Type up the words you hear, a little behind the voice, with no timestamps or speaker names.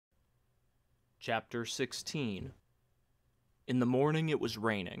Chapter 16. In the morning it was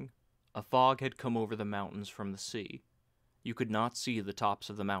raining. A fog had come over the mountains from the sea. You could not see the tops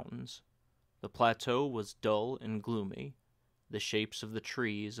of the mountains. The plateau was dull and gloomy. The shapes of the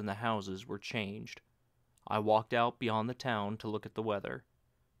trees and the houses were changed. I walked out beyond the town to look at the weather.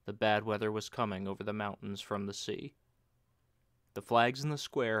 The bad weather was coming over the mountains from the sea. The flags in the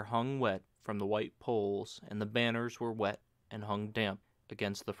square hung wet from the white poles, and the banners were wet and hung damp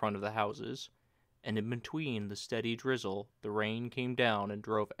against the front of the houses. And in between the steady drizzle, the rain came down and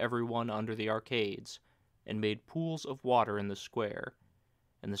drove everyone under the arcades, and made pools of water in the square,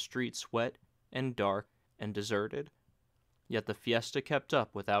 and the streets wet and dark and deserted. Yet the fiesta kept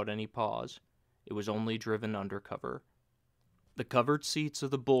up without any pause. It was only driven under cover. The covered seats of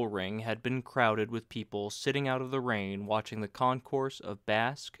the bull ring had been crowded with people sitting out of the rain watching the concourse of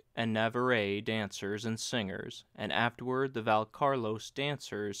Basque and Navarre dancers and singers, and afterward the Val Carlos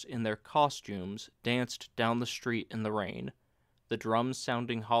dancers in their costumes danced down the street in the rain, the drums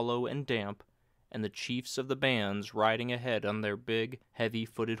sounding hollow and damp, and the chiefs of the bands riding ahead on their big,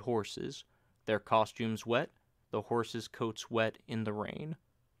 heavy-footed horses, their costumes wet, the horses' coats wet in the rain.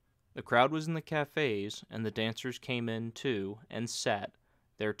 The crowd was in the cafes, and the dancers came in, too, and sat,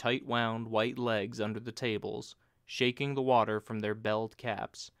 their tight-wound white legs under the tables, shaking the water from their belled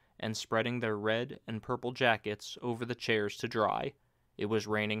caps, and spreading their red and purple jackets over the chairs to dry. It was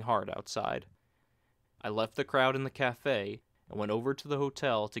raining hard outside. I left the crowd in the cafe, and went over to the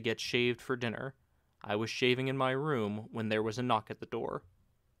hotel to get shaved for dinner. I was shaving in my room when there was a knock at the door.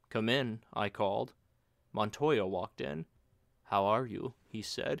 "Come in," I called. Montoya walked in. "How are you?" he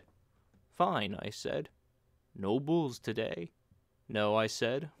said. "Fine," I said. "No bulls today." "No," I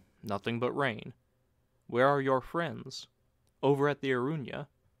said. "Nothing but rain." "Where are your friends?" "Over at the Aruña."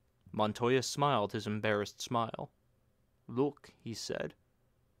 Montoya smiled his embarrassed smile. "Look," he said.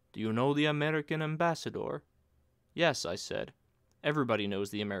 "Do you know the American ambassador?" "Yes," I said. "Everybody knows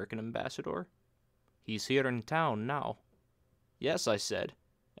the American ambassador." "He's here in town now." "Yes," I said.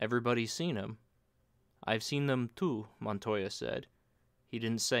 "Everybody's seen him." "I've seen them too," Montoya said. He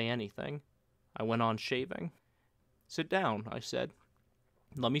didn't say anything. I went on shaving. "Sit down," I said.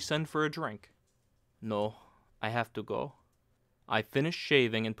 "Let me send for a drink." "No, I have to go." I finished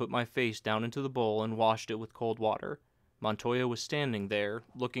shaving and put my face down into the bowl and washed it with cold water. Montoya was standing there,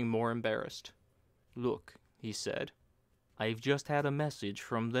 looking more embarrassed. "Look," he said. "I've just had a message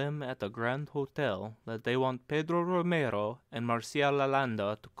from them at the Grand Hotel that they want Pedro Romero and Marcial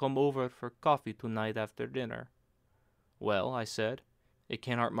Lalanda to come over for coffee tonight after dinner." "Well," I said, "it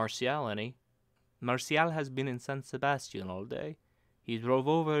can't hurt Marcial any." "Marcial has been in San Sebastian all day. He drove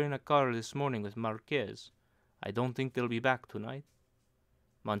over in a car this morning with Marquez. I don't think they'll be back tonight."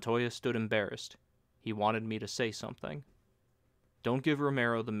 Montoya stood embarrassed. He wanted me to say something. "Don't give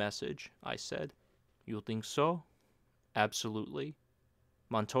Romero the message," I said. "You think so?" "Absolutely."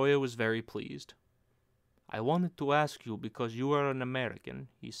 Montoya was very pleased. "I wanted to ask you because you are an American,"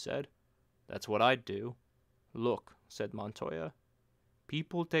 he said. "That's what I'd do." "Look," said Montoya.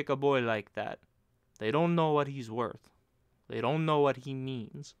 "People take a boy like that. They don't know what he's worth. They don't know what he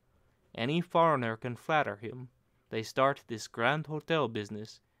means. Any foreigner can flatter him. They start this Grand Hotel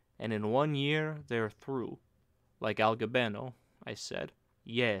business, and in 1 year they're through." "Like Algabeno," I said.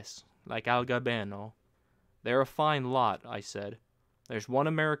 "Yes, like Algabeno." "They're a fine lot," I said. "There's one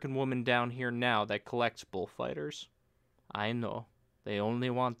American woman down here now that collects bullfighters." "I know. They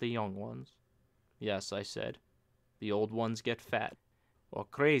only want the young ones." "Yes," I said. "The old ones get fat. Or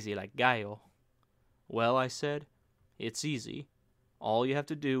crazy like Gallo." "Well," I said, "it's easy. All you have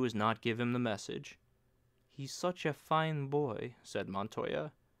to do is not give him the message." "He's such a fine boy," said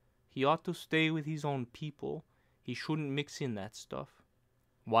Montoya. "He ought to stay with his own people. He shouldn't mix in that stuff."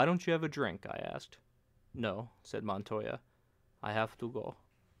 "Why don't you have a drink?" I asked. "No," said Montoya. "I have to go."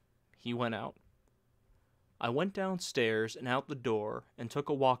 He went out. I went downstairs and out the door and took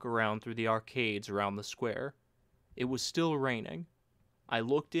a walk around through the arcades around the square. It was still raining. I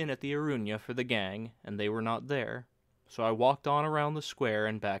looked in at the Aruña for the gang, and they were not there, so I walked on around the square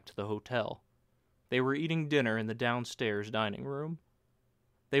and back to the hotel. They were eating dinner in the downstairs dining room.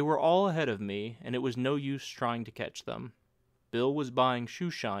 They were all ahead of me, and it was no use trying to catch them. Bill was buying shoe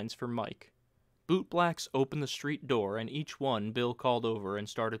shines for Mike. Bootblacks opened the street door, and each one Bill called over and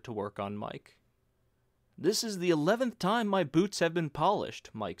started to work on Mike. "This is the 11th time my boots have been polished,"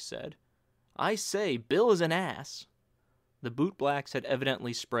 Mike said. "I say, Bill is an ass." The bootblacks had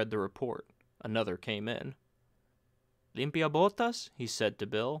evidently spread the report. Another came in. "Limpia botas?" he said to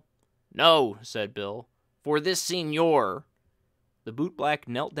Bill. "No," said Bill. "For this señor." The bootblack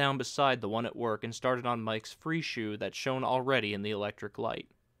knelt down beside the one at work and started on Mike's free shoe that shone already in the electric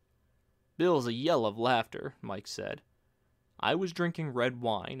light. Bill's a yell of laughter, Mike said. I was drinking red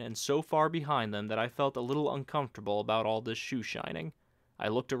wine, and so far behind them that I felt a little uncomfortable about all this shoe shining. I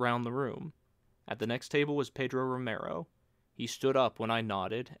looked around the room. At the next table was Pedro Romero. He stood up when I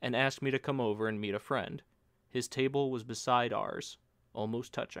nodded and asked me to come over and meet a friend. His table was beside ours,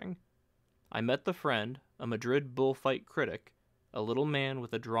 almost touching. I met the friend, a Madrid bullfight critic, a little man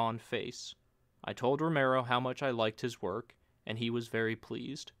with a drawn face. I told Romero how much I liked his work, and he was very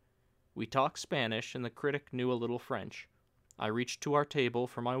pleased. We talked Spanish, and the critic knew a little French. I reached to our table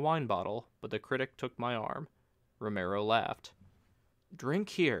for my wine bottle, but the critic took my arm. Romero laughed. "Drink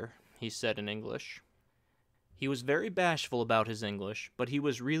here," he said in English. He was very bashful about his English, but he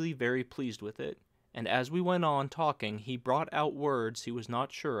was really very pleased with it, and as we went on talking he brought out words he was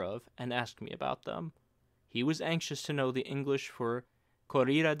not sure of and asked me about them. He was anxious to know the English for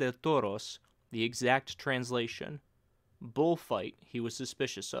corrida de toros, the exact translation. Bullfight he was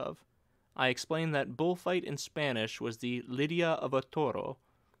suspicious of. I explained that bullfight in Spanish was the lidia of a toro.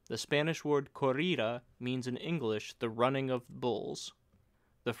 The Spanish word corrida means in English the running of bulls.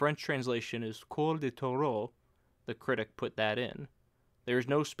 The French translation is cour de taureau. The critic put that in. There is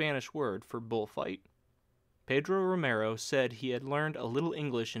no Spanish word for bullfight. Pedro Romero said he had learned a little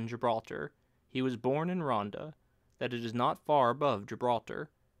English in Gibraltar. He was born in Ronda, that it is not far above Gibraltar.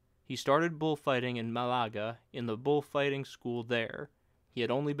 He started bullfighting in Malaga in the bullfighting school there. He had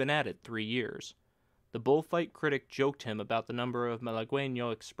only been at it 3 years. The bullfight critic joked him about the number of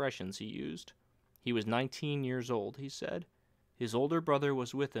Malagueño expressions he used. He was 19 years old, he said. His older brother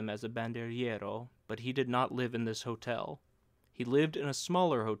was with him as a banderillero, but he did not live in this hotel. He lived in a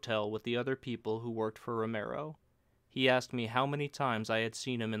smaller hotel with the other people who worked for Romero. He asked me how many times I had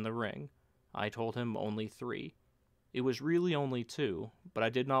seen him in the ring. I told him only 3. It was really only 2, but I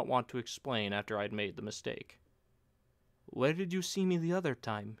did not want to explain after I'd made the mistake. "Where did you see me the other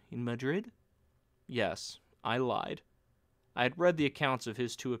time? In Madrid?" Yes, I lied. I had read the accounts of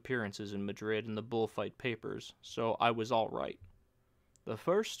his 2 appearances in Madrid in the bullfight papers, so I was all right. "The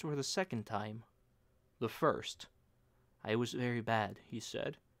first or the second time?" "The first." "I was very bad," he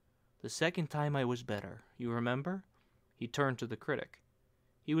said. "The second time I was better. You remember?" He turned to the critic.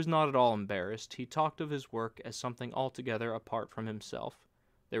 He was not at all embarrassed. He talked of his work as something altogether apart from himself.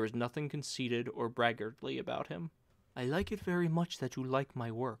 There was nothing conceited or braggartly about him. "I like it very much that you like my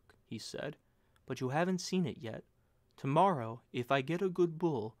work," he said, "but you haven't seen it yet. Tomorrow, if I get a good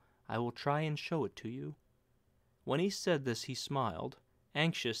bull, I will try and show it to you." When he said this he smiled,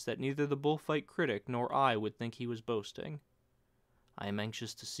 anxious that neither the bullfight critic nor I would think he was boasting. "I am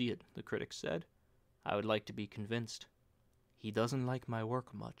anxious to see it," the critic said. "I would like to be convinced." "He doesn't like my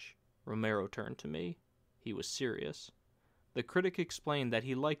work much." Romero turned to me. He was serious. The critic explained that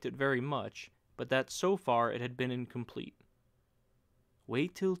he liked it very much, but that so far it had been incomplete.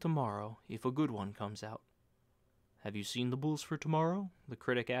 "Wait till tomorrow, if a good one comes out." "Have you seen the bulls for tomorrow?" the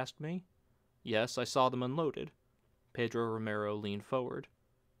critic asked me. "Yes, I saw them unloaded." Pedro Romero leaned forward.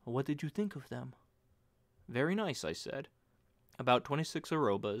 "What did you think of them?" "Very nice," I said. "About 26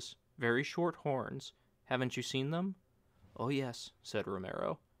 arrobas, very short horns. Haven't you seen them?" "Oh, yes," said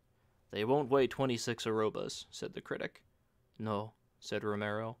Romero. "They won't weigh 26 arrobas," said the critic. "No," said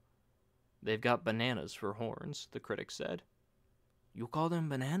Romero. "They've got bananas for horns," the critic said. "You call them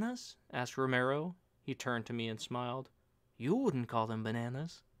bananas?" asked Romero. He turned to me and smiled. "You wouldn't call them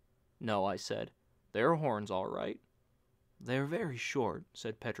bananas." "No," I said. "They're horns all right." "They're very short,"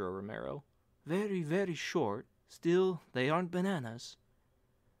 said Pedro Romero. "Very, very short. Still, they aren't bananas."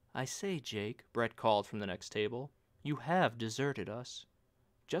 "I say, Jake," Brett called from the next table, "you have deserted us."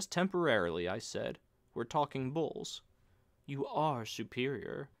 "Just temporarily," I said. "We're talking bulls." "You are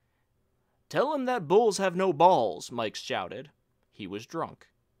superior." "Tell him that bulls have no balls," Mike shouted. He was drunk.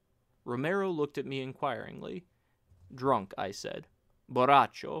 Romero looked at me inquiringly. "Drunk," I said.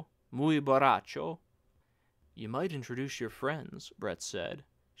 "Borracho. Muy borracho." "You might introduce your friends," Brett said.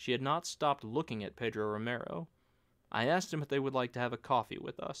 She had not stopped looking at Pedro Romero. I asked him if they would like to have a coffee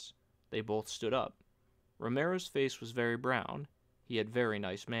with us. They both stood up. Romero's face was very brown. He had very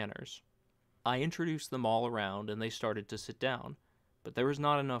nice manners. I introduced them all around, and they started to sit down, but there was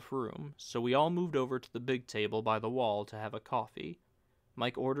not enough room, so we all moved over to the big table by the wall to have a coffee.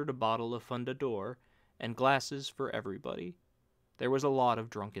 Mike ordered a bottle of Fundador and glasses for everybody. There was a lot of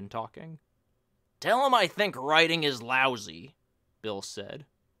drunken talking. "Tell him I think writing is lousy," Bill said.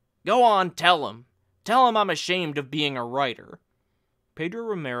 "Go on, tell him. Tell him I'm ashamed of being a writer." Pedro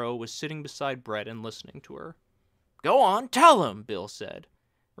Romero was sitting beside Brett and listening to her. "Go on, tell him," Bill said.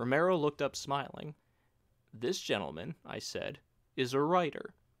 Romero looked up smiling. "This gentleman," I said, "is a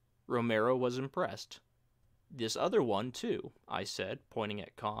writer." Romero was impressed. "This other one, too," I said, pointing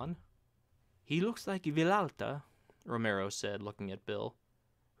at Con. "He looks like Villalta," Romero said, looking at Bill.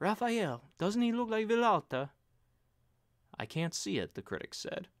 "Raphael, doesn't he look like Villalta?" "I can't see it," the critic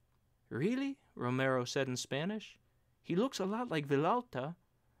said. "Really?" Romero said in Spanish. "He looks a lot like Villalta.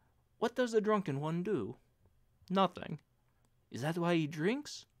 What does the drunken one do?" "Nothing." "Is that why he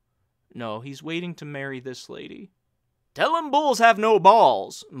drinks?" "No, he's waiting to marry this lady." "Tell him bulls have no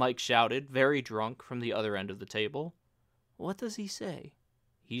balls," Mike shouted, very drunk, from the other end of the table. "What does he say?"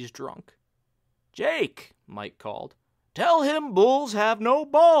 "He's drunk." "Jake," Mike called, "tell him bulls have no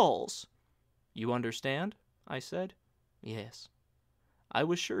balls." "You understand?" I said. "Yes." I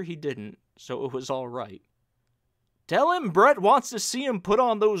was sure he didn't, so it was all right. "Tell him Brett wants to see him put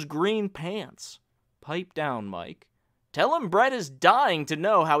on those green pants." "Pipe down, Mike." "Tell him Brett is dying to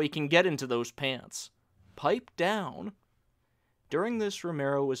know how he can get into those pants." "Pipe down." During this,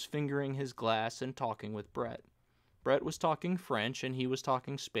 Romero was fingering his glass and talking with Brett. Brett was talking French, and he was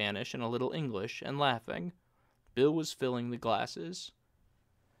talking Spanish and a little English, and laughing. Bill was filling the glasses.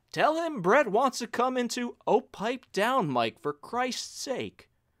 "Tell him Brett wants to come into—" "Oh, pipe down, Mike, for Christ's sake."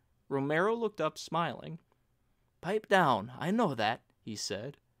 Romero looked up, smiling. "Pipe down, I know that," he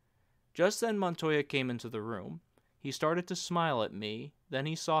said. Just then Montoya came into the room. He started to smile at me, then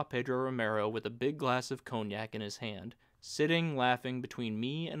he saw Pedro Romero with a big glass of cognac in his hand, sitting laughing between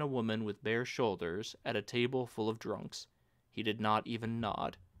me and a woman with bare shoulders at a table full of drunks. He did not even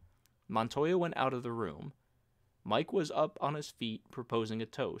nod. Montoya went out of the room. Mike was up on his feet, proposing a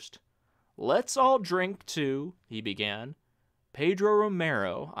toast. "Let's all drink to," he began. "Pedro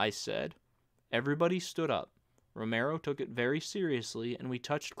Romero," I said. Everybody stood up. Romero took it very seriously, and we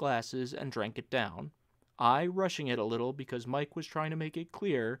touched glasses and drank it down. I rushing it a little because Mike was trying to make it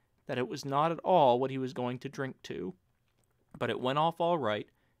clear that it was not at all what he was going to drink to. But it went off all right,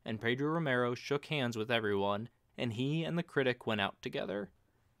 and Pedro Romero shook hands with everyone, and he and the critic went out together.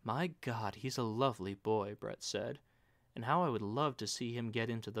 "My God, he's a lovely boy," Brett said. "And how I would love to see him get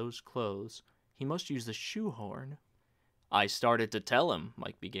into those clothes. He must use the shoehorn." "I started to tell him,"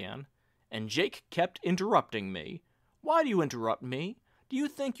 Mike began, and Jake kept interrupting me. "Why do you interrupt me? Do you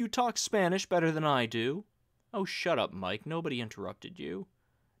think you talk Spanish better than I do?" "Oh, shut up, Mike. Nobody interrupted you."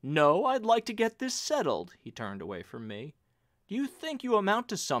 "No, I'd like to get this settled." He turned away from me. "Do you think you amount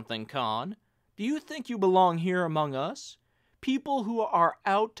to something, Con? Do you think you belong here among us? People who are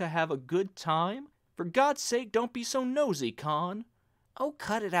out to have a good time? For God's sake, don't be so nosy, Con." "Oh,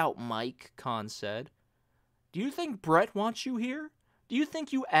 cut it out, Mike," Con said. "Do you think Brett wants you here? Do you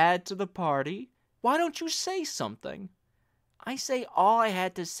think you add to the party? Why don't you say something?" "I say all I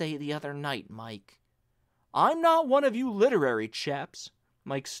had to say the other night, Mike." "I'm not one of you literary chaps."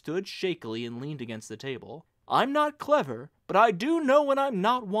 Mike stood shakily and leaned against the table. "I'm not clever, but I do know when I'm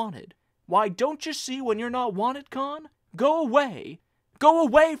not wanted. Why, don't you see when you're not wanted, Con? Go away. Go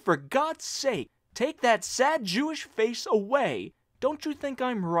away, for God's sake. Take that sad Jewish face away. Don't you think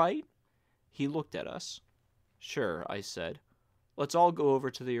I'm right?" He looked at us. "Sure," I said. "Let's all go over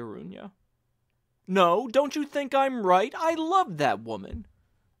to the Arunia." "No, don't you think I'm right? I love that woman."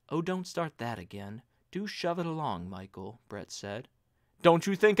 "Oh, don't start that again. Do shove it along, Michael," Brett said. "Don't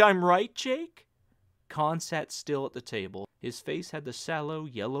you think I'm right, Jake?" Con sat still at the table. His face had the sallow,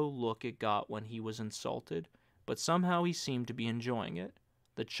 yellow look it got when he was insulted, but somehow he seemed to be enjoying it.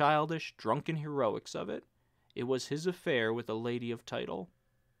 The childish, drunken heroics of it. It was his affair with a lady of title.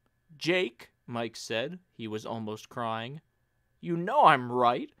 "Jake," Mike said. He was almost crying. "You know I'm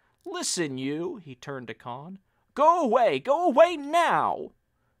right. Listen, you," he turned to Con. Go away now."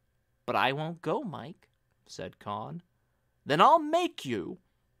 "But I won't go, Mike," said Con. "Then I'll make you."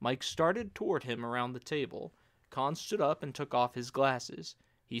 Mike started toward him around the table. Con stood up and took off his glasses.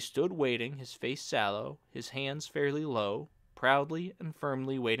 He stood waiting, his face sallow, his hands fairly low, proudly and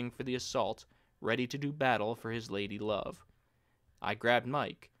firmly waiting for the assault, ready to do battle for his lady love. I grabbed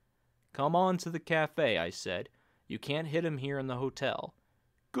Mike. "Come on to the cafe," I said. "You can't hit him here in the hotel."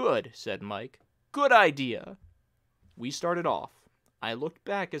 "Good," said Mike. "Good idea." We started off. I looked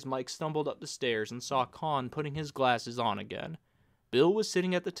back as Mike stumbled up the stairs and saw Con putting his glasses on again. Bill was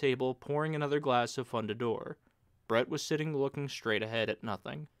sitting at the table pouring another glass of Fundador. Brett was sitting looking straight ahead at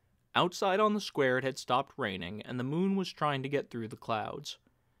nothing. Outside on the square it had stopped raining, and the moon was trying to get through the clouds.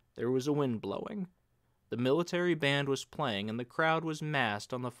 There was a wind blowing. The military band was playing, and the crowd was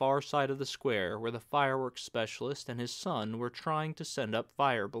massed on the far side of the square where the fireworks specialist and his son were trying to send up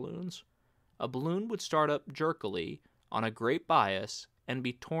fire balloons. A balloon would start up jerkily on a great bias and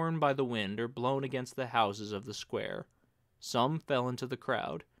be torn by the wind or blown against the houses of the square. Some fell into the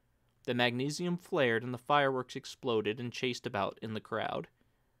crowd. The magnesium flared and the fireworks exploded and chased about in the crowd.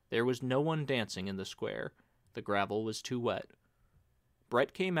 There was no one dancing in the square. The gravel was too wet.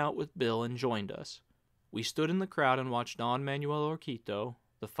 Brett came out with Bill and joined us. We stood in the crowd and watched Don Manuel Urquijo,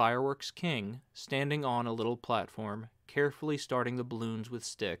 the fireworks king, standing on a little platform, carefully starting the balloons with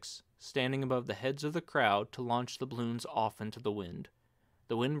sticks, standing above the heads of the crowd to launch the balloons off into the wind.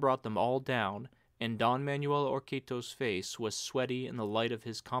 The wind brought them all down, and Don Manuel Urquijo's face was sweaty in the light of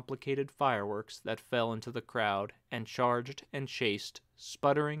his complicated fireworks that fell into the crowd and charged and chased,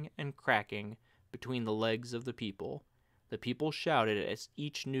 sputtering and cracking, between the legs of the people. The people shouted as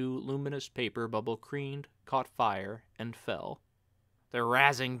each new luminous paper bubble creamed, caught fire, and fell. "They're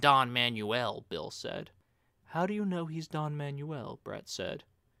razzing Don Manuel," Bill said. "How do you know he's Don Manuel?" Brett said.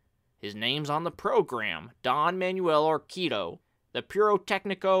 "His name's on the program, Don Manuel Urquijo, the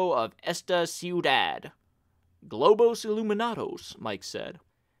Pyrotechnico of esta ciudad." "Globos Illuminados," Mike said.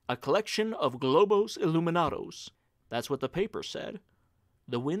 "A collection of globos illuminados." That's what the paper said.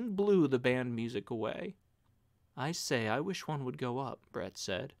 The wind blew the band music away. "I say, I wish one would go up," Brett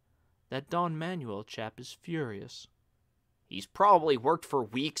said. "That Don Manuel chap is furious." "He's probably worked for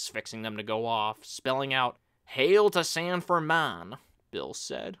weeks fixing them to go off, spelling out, 'Hail to San Ferman,'" Bill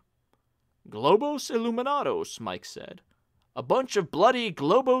said. "Globos Illuminados," Mike said. "A bunch of bloody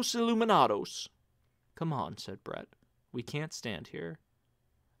globos illuminados." "Come on," said Brett. "We can't stand here."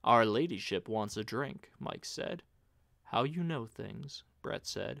 "Our ladyship wants a drink," Mike said. "How you know things," Brett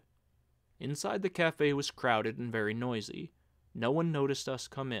said. Inside the cafe was crowded and very noisy. No one noticed us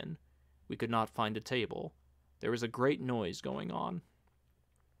come in. We could not find a table. There was a great noise going on.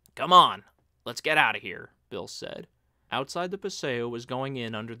 "Come on, let's get out of here," Bill said. Outside the Paseo was going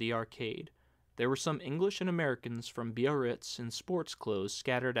in under the arcade. There were some English and Americans from Biarritz in sports clothes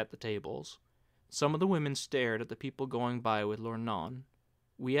scattered at the tables. Some of the women stared at the people going by with lorgnon.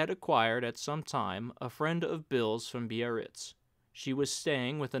 We had acquired at some time a friend of Bill's from Biarritz. She was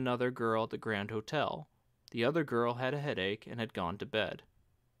staying with another girl at the Grand Hotel. The other girl had a headache and had gone to bed.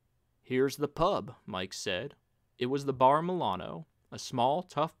 "Here's the pub," Mike said. It was the Bar Milano, a small,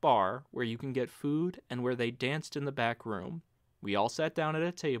 tough bar where you can get food and where they danced in the back room. We all sat down at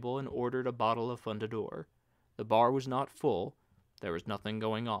a table and ordered a bottle of Fundador. The bar was not full. There was nothing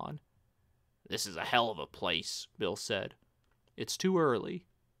going on. "This is a hell of a place," Bill said. "It's too early."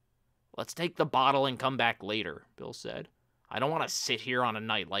 "Let's take the bottle and come back later," Bill said. "I don't want to sit here on a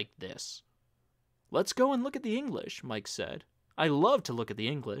night like this." "Let's go and look at the English," Mike said. "I love to look at the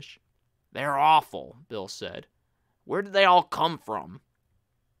English." "They're awful," Bill said. "Where did they all come from?"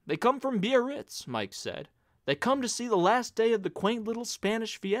 "They come from Biarritz," Mike said. "They come to see the last day of the quaint little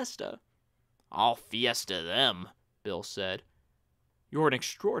Spanish fiesta." "I'll fiesta them," Bill said. "You're an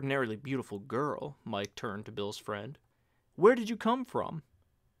extraordinarily beautiful girl," Mike turned to Bill's friend. "Where did you come from?"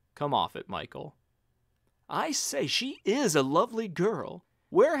 "Come off it, Michael." "I say, she is a lovely girl.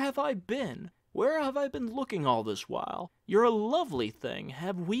 Where have I been? Where have I been looking all this while? You're a lovely thing.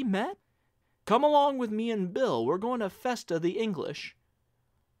 Have we met? Come along with me and Bill. We're going to festa the English."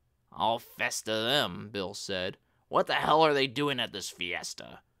 "I'll festa them," Bill said. "What the hell are they doing at this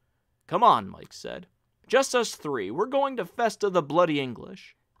fiesta?" "Come on," Mike said. "Just us three. We're going to festa the bloody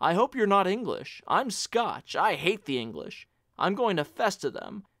English. I hope you're not English. I'm Scotch. I hate the English. I'm going to festa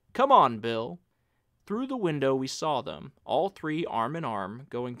them. Come on, Bill." Through the window we saw them, all three arm in arm,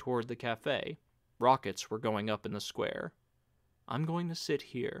 going toward the cafe. Rockets were going up in the square. "I'm going to sit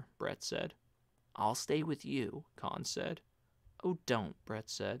here," Brett said. "I'll stay with you," Con said. "Oh, don't," Brett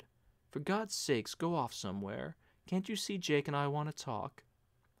said. "For God's sakes, go off somewhere. Can't you see Jake and I want to talk?"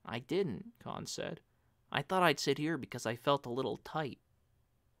 "I didn't," Con said. "I thought I'd sit here because I felt a little tight."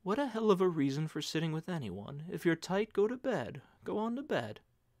 "What a hell of a reason for sitting with anyone. If you're tight, go to bed. Go on to bed."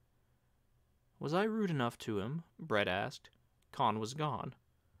 "Was I rude enough to him?" Brett asked. Con was gone.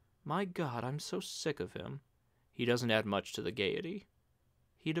 "My God, I'm so sick of him. He doesn't add much to the gaiety.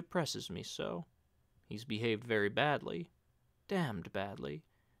 He depresses me so. He's behaved very badly. Damned badly.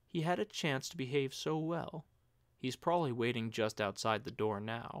 He had a chance to behave so well. He's probably waiting just outside the door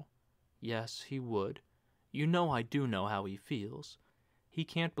now. Yes, he would. You know I do know how he feels. He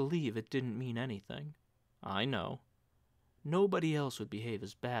can't believe it didn't mean anything. I know. Nobody else would behave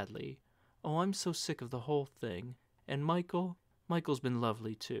as badly. Oh, I'm so sick of the whole thing. And Michael's been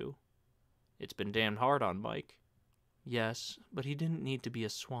lovely too." "It's been damned hard on Mike." "Yes, but he didn't need to be a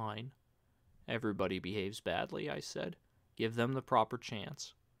swine." "Everybody behaves badly," I said. "Give them the proper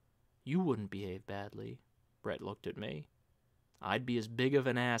chance." "You wouldn't behave badly." Brett looked at me. "I'd be as big of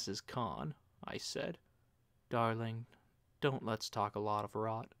an ass as Con," I said. "Darling, don't let's talk a lot of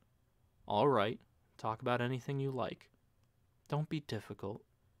rot." "All right, talk about anything you like." "Don't be difficult.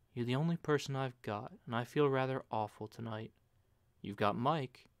 You're the only person I've got, and I feel rather awful tonight." "You've got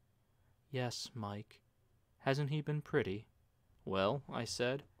Mike." "Yes, Mike. Hasn't he been pretty?" Well, I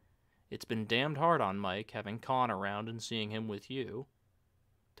said, it's been damned hard on Mike having Con around and seeing him with you.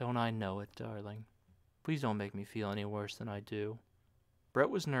 Don't I know it, darling? Please don't make me feel any worse than I do. Brett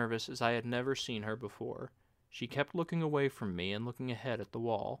was nervous as I had never seen her before. She kept looking away from me and looking ahead at the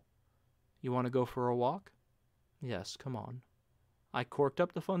wall. You want to go for a walk? Yes, come on. I corked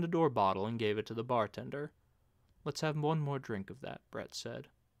up the Fundador bottle and gave it to the bartender. Let's have one more drink of that, Brett said.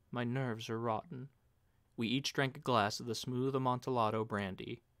 My nerves are rotten. We each drank a glass of the smooth Amontillado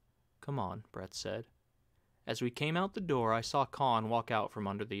brandy. Come on, Brett said. As we came out the door, I saw Con walk out from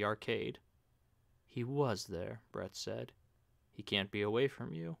under the arcade. He was there, Brett said. He can't be away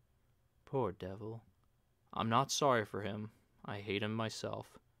from you. Poor devil. I'm not sorry for him. I hate him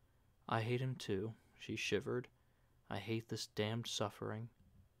myself. I hate him too, she shivered. I hate this damned suffering.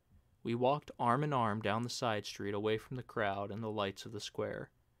 We walked arm in arm down the side street away from the crowd and the lights of the square.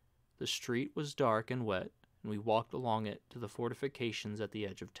 The street was dark and wet, and we walked along it to the fortifications at the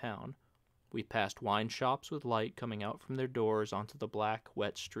edge of town. We passed wine shops with light coming out from their doors onto the black,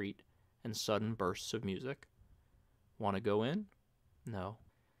 wet street and sudden bursts of music. Want to go in? No.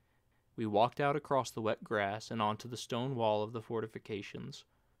 We walked out across the wet grass and onto the stone wall of the fortifications.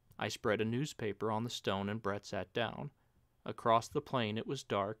 I spread a newspaper on the stone and Brett sat down. Across the plain it was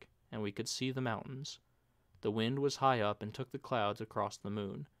dark, and we could see the mountains. The wind was high up and took the clouds across the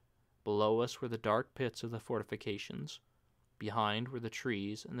moon. Below us were the dark pits of the fortifications. Behind were the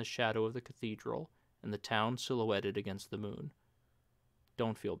trees and the shadow of the cathedral, and the town silhouetted against the moon.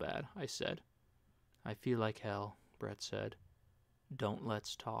 Don't feel bad, I said. I feel like hell, Brett said. Don't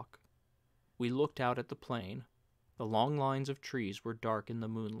let's talk. We looked out at the plain. The long lines of trees were dark in the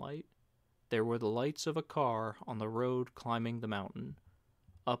moonlight. There were the lights of a car on the road climbing the mountain.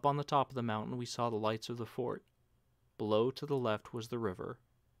 Up on the top of the mountain we saw the lights of the fort. Below to the left was the river.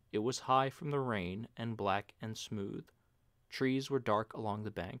 It was high from the rain and black and smooth. Trees were dark along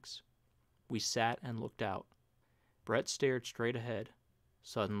the banks. We sat and looked out. Brett stared straight ahead.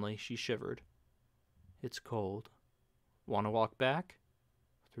 Suddenly she shivered. It's cold. Want to walk back?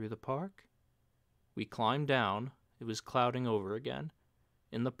 Through the park? We climbed down. It was clouding over again.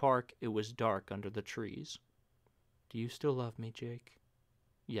 In the park it was dark under the trees. Do you still love me, Jake?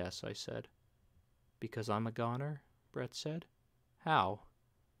 Yes, I said. Because I'm a goner? Brett said. How?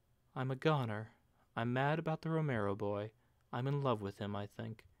 I'm a goner. I'm mad about the Romero boy. I'm in love with him, I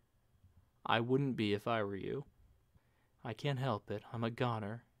think. I wouldn't be if I were you. I can't help it. I'm a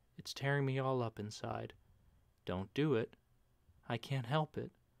goner. It's tearing me all up inside. Don't do it. I can't help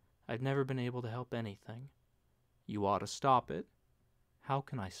it. I've never been able to help anything. You ought to stop it. How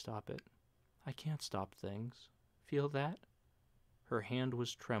can I stop it? I can't stop things. Feel that? Her hand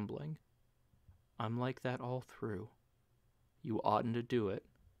was trembling. I'm like that all through. You oughtn't to do it.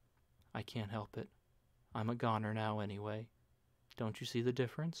 I can't help it. I'm a goner now anyway. Don't you see the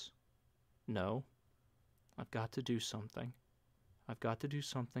difference? No. I've got to do something. I've got to do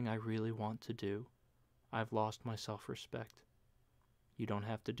something I really want to do. I've lost my self-respect. You don't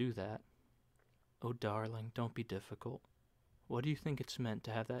have to do that. Oh, darling, don't be difficult. What do you think it's meant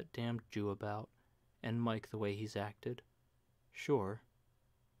to have that damned Jew about, and Mike the way he's acted? Sure.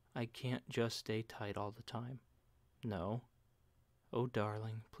 I can't just stay tight all the time. No. Oh,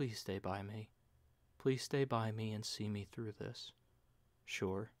 darling, please stay by me. Please stay by me and see me through this.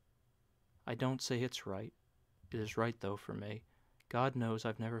 Sure. I don't say it's right. It is right, though, for me. God knows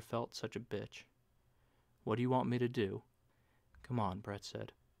I've never felt such a bitch. What do you want me to do? Come on, Brett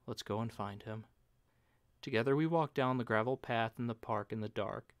said. Let's go and find him. Together we walked down the gravel path in the park in the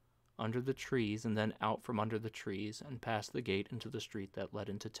dark, under the trees and then out from under the trees and past the gate into the street that led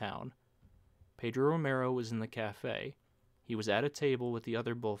into town. Pedro Romero was in the cafe. He was at a table with the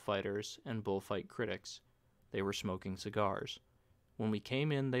other bullfighters and bullfight critics. They were smoking cigars. When we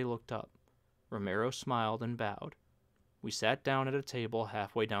came in, they looked up. Romero smiled and bowed. We sat down at a table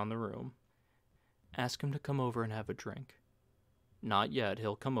halfway down the room. Ask him to come over and have a drink. Not yet,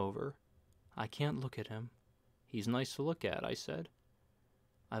 he'll come over. I can't look at him. He's nice to look at, I said.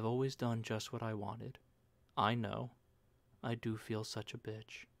 I've always done just what I wanted. I know. I do feel such a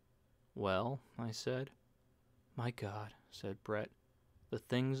bitch. Well, I said. My God, said Brett, the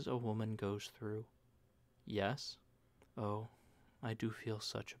things a woman goes through. Yes? Oh, I do feel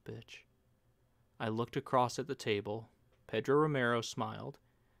such a bitch. I looked across at the table. Pedro Romero smiled.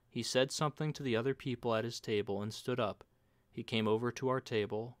 He said something to the other people at his table and stood up. He came over to our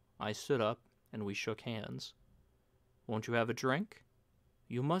table. I stood up, and we shook hands. Won't you have a drink?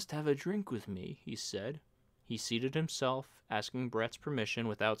 You must have a drink with me, he said. He seated himself, asking Brett's permission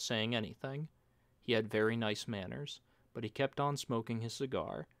without saying anything. He had very nice manners, but he kept on smoking his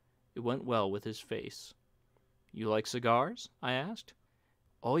cigar. It went well with his face. You like cigars? I asked.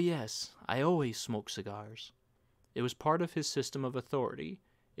 Oh yes, I always smoke cigars. It was part of his system of authority.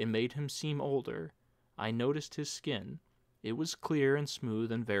 It made him seem older. I noticed his skin. It was clear and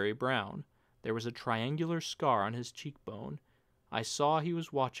smooth and very brown. There was a triangular scar on his cheekbone. I saw he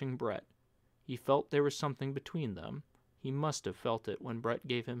was watching Brett. He felt there was something between them. He must have felt it when Brett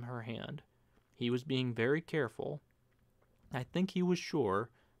gave him her hand. He was being very careful. I think he was sure,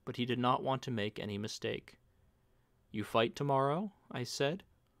 but he did not want to make any mistake. You fight tomorrow? I said.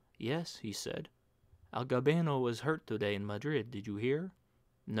 Yes, he said. Algabeno was hurt today in Madrid, did you hear?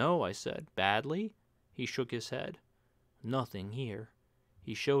 No, I said. Badly? He shook his head. Nothing here.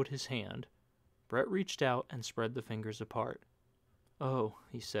 He showed his hand. Brett reached out and spread the fingers apart. Oh,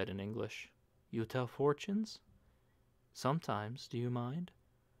 he said in English. You tell fortunes? Sometimes. Do you mind?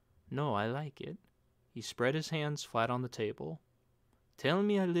 No, I like it. He spread his hands flat on the table. Tell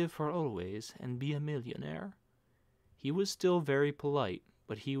me I live for always and be a millionaire. He was still very polite,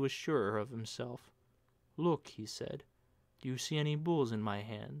 but he was sure of himself. Look, he said. Do you see any bulls in my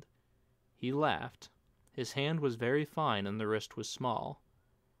hand? He laughed. His hand was very fine and the wrist was small.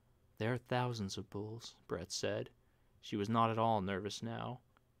 There are thousands of bulls, Brett said. She was not at all nervous now.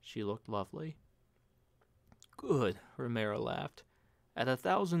 She looked lovely. Good, Romero laughed. At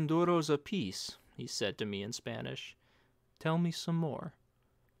 1,000 duros apiece, he said to me in Spanish. Tell me some more.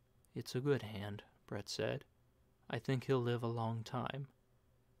 It's a good hand, Brett said. I think he'll live a long time.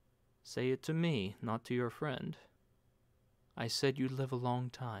 Say it to me, not to your friend. I said you'd live a long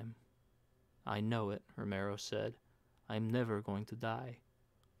time. I know it, Romero said. I'm never going to die.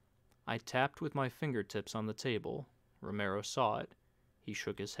 I tapped with my fingertips on the table. Romero saw it. He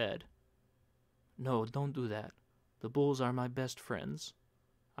shook his head. No, don't do that. The bulls are my best friends.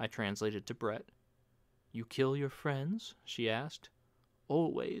 I translated to Brett. You kill your friends? She asked.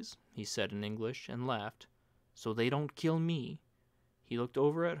 Always, he said in English, and laughed. So they don't kill me. He looked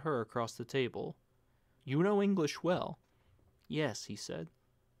over at her across the table. You know English well. Yes, he said.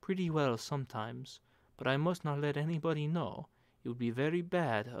 Pretty well sometimes, but I must not let anybody know. It would be very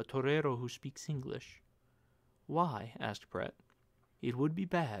bad, a torero who speaks English. Why? Asked Brett. It would be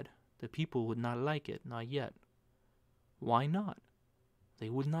bad. The people would not like it, not yet. Why not? They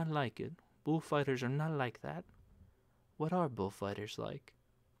would not like it. Bullfighters are not like that. What are bullfighters like?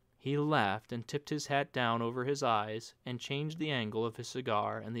 He laughed and tipped his hat down over his eyes and changed the angle of his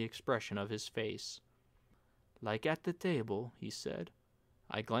cigar and the expression of his face. Like at the table, he said.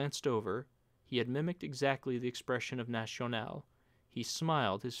 I glanced over. He had mimicked exactly the expression of Nacional. He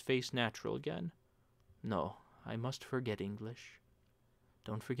smiled, his face natural again. No, I must forget English.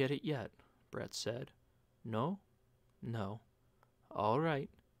 Don't forget it yet, Brett said. No? No. All right.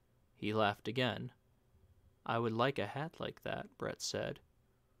 He laughed again. I would like a hat like that, Brett said.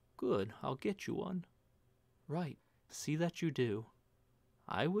 Good, I'll get you one. Right, see that you do.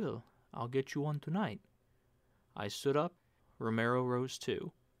 I will. I'll get you one tonight. I stood up. Romero rose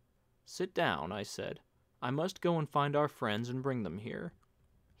too. Sit down, I said. I must go and find our friends and bring them here.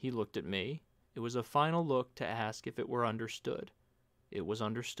 He looked at me. It was a final look to ask if it were understood. It was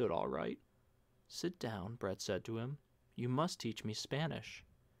understood all right. Sit down, Brett said to him. You must teach me Spanish.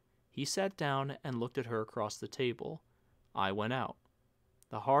 He sat down and looked at her across the table. I went out.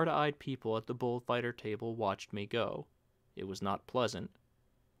 The hard-eyed people at the bullfighter table watched me go. It was not pleasant.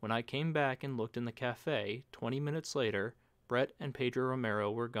 When I came back and looked in the cafe, 20 minutes later, Brett and Pedro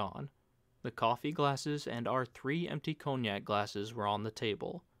Romero were gone. The coffee glasses and our 3 empty cognac glasses were on the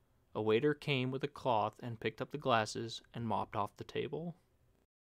table. A waiter came with a cloth and picked up the glasses and mopped off the table.